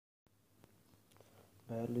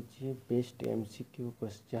Biology based MCQ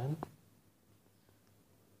question.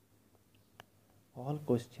 All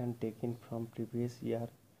questions taken from previous year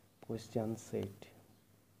question set.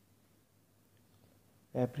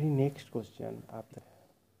 Every next question after.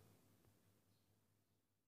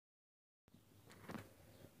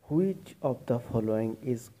 Which of the following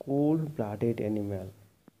is cold-blooded animal?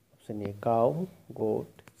 Option A, cow,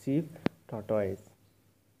 goat, sheep, tortoise.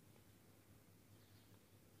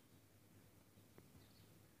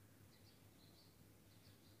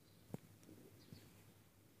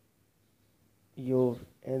 Your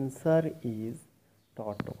answer is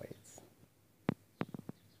tortoise.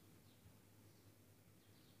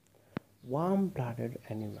 Warm-blooded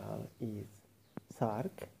animal is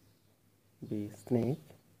shark, B, snake,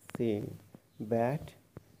 C, bat,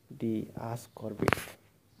 D, ascorbate.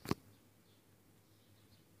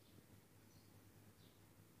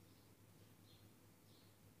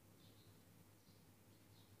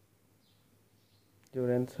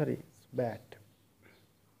 Your answer is bat.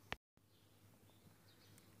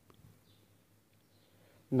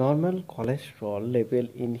 Normal cholesterol level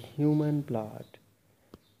in human blood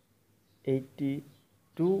 80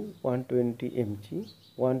 to 120 mg,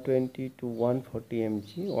 120 to 140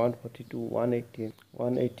 mg, 140 to 180,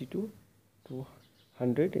 180 to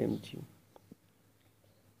 200 mg.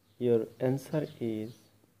 Your answer is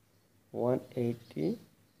 180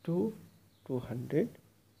 to 200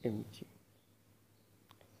 mg.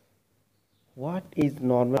 What is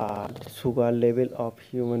normal blood sugar level of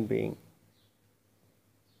human being?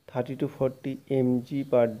 30 to 40 mg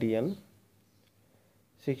per dl,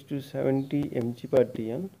 60 to 70 mg per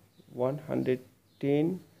dl,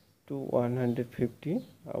 110 to 150,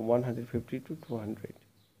 150 to 200.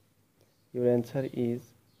 Your answer is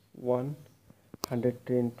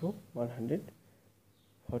 110 to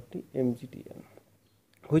 140 mg dl.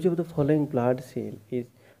 Which of the following blood cell is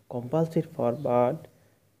compulsory for blood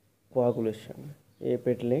coagulation? A,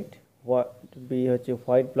 platelet, B হচ্ছে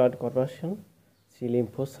white blood corpuscle, C,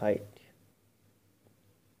 lymphocyte.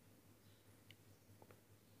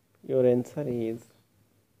 Your answer is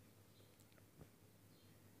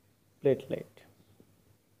platelet.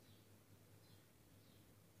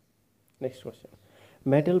 Next question.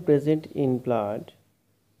 Metal present in blood: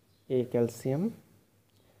 A, calcium,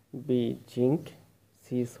 B, zinc,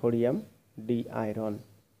 C, sodium, D, iron.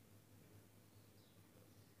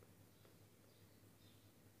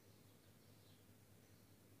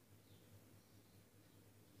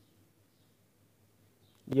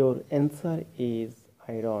 Your answer is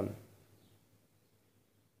iron.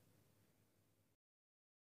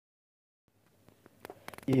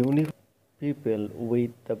 Uniform people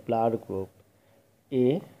with the blood group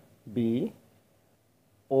A, B,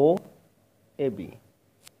 O, AB.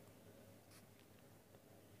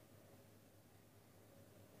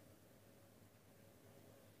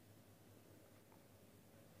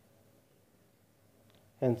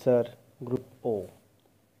 Answer group O.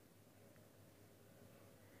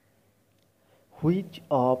 Which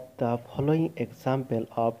of the following example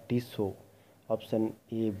of tissue? Option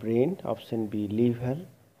A, brain, option B, liver,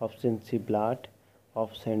 option C, blood,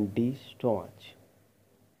 option D, stomach.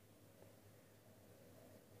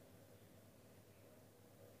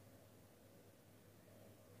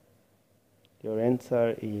 Your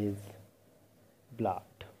answer is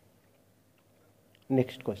blood.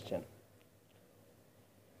 Next question.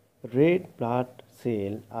 Red blood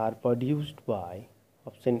cells are produced by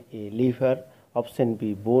option A, liver, option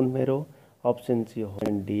B, bone marrow, option C,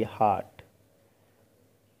 option D, heart.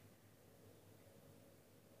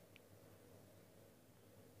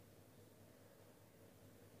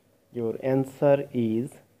 Your answer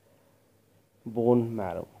is bone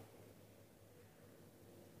marrow.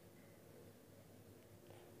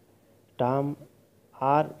 Term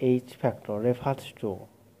Rh factor refers to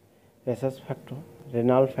rhesus factor,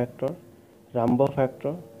 renal factor, Rambo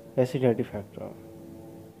factor, acidity factor.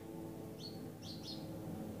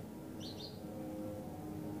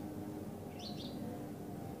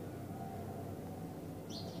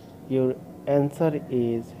 Your answer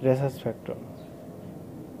is rhesus factor.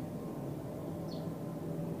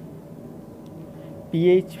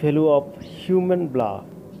 pH value of human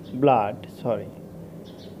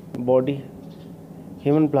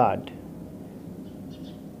human blood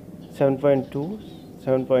 7.2,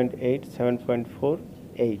 7.8, 7.4,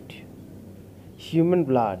 8. Human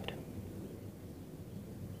blood.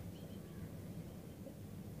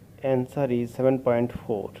 Answer is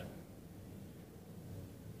 7.4.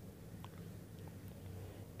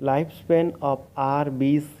 Lifespan of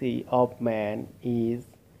RBC of man is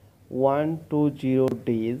 120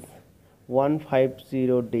 days,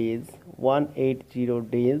 150 days, 180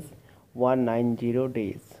 days, 190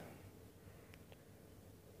 days.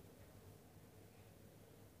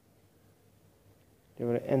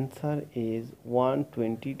 Your answer is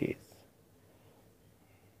 120 days.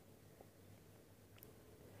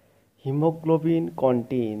 Hemoglobin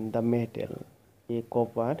contains the metal A.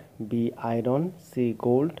 Copper, B. Iron, C.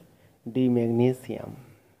 Gold, D. Magnesium.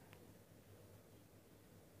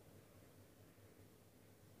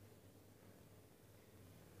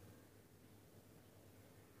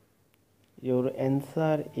 Your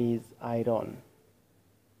answer is iron.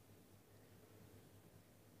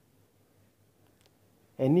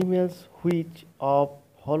 Animals which of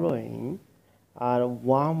following are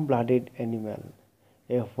warm-blooded animal?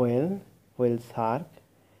 A whale, whale shark,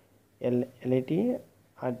 elati,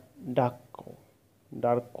 or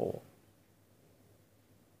darko.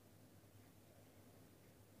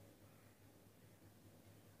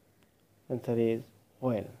 Answer is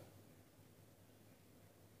whale.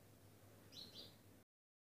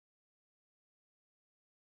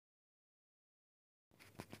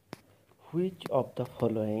 Which of the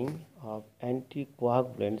following of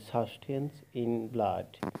anticoagulant substance in blood?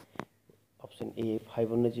 Option A,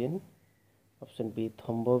 fibrinogen. Option B,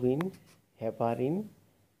 thrombin, heparin,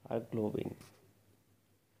 or globin.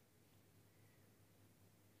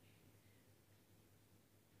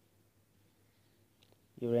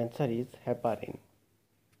 Your answer is heparin.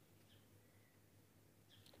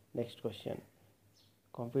 Next question.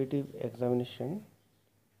 Competitive examination.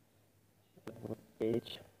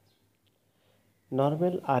 Page.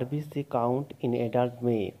 Normal RBC count in adult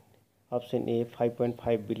male. Option A,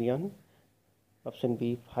 5.5 billion. Option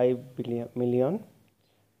B, 5 million,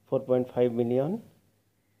 4.5 million,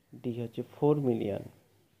 D হচ্ছে 4 million.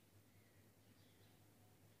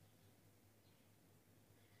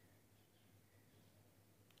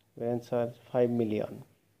 The answer is 5 million.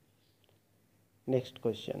 Next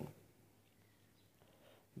question.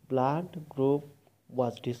 Blood group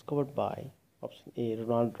was discovered by option A,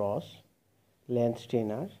 Ronald Ross, Lance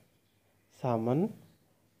Steiner, Salmon,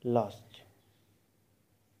 Lost.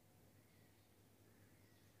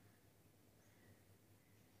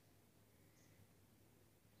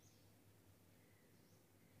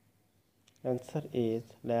 Answer is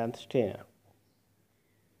Lance Steiner.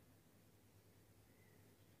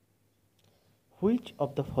 Which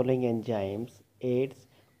of the following enzymes aids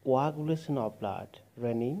coagulation of blood?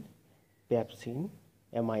 Renin, pepsin,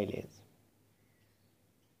 amylase.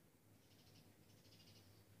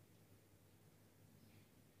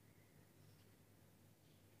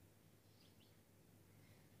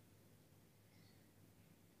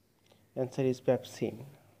 Answer is pepsin.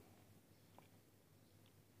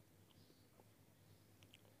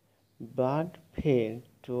 Blood failed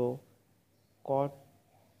to clot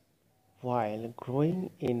while growing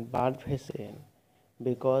in blood vessel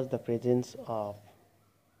because the presence of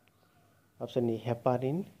option A,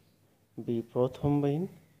 heparin, B, prothrombin,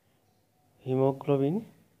 hemoglobin,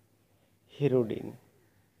 hirudin.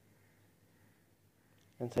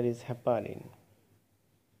 Answer is heparin.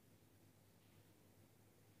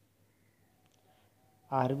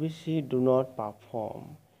 RBC do not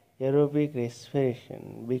perform aerobic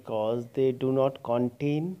respiration because they do not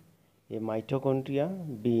contain A, mitochondria,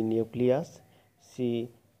 B, nucleus, C,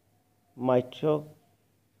 mitoplasmic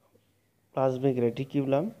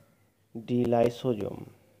reticulum, D, lysosome.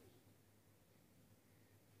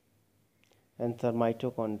 Answer,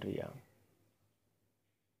 mitochondria.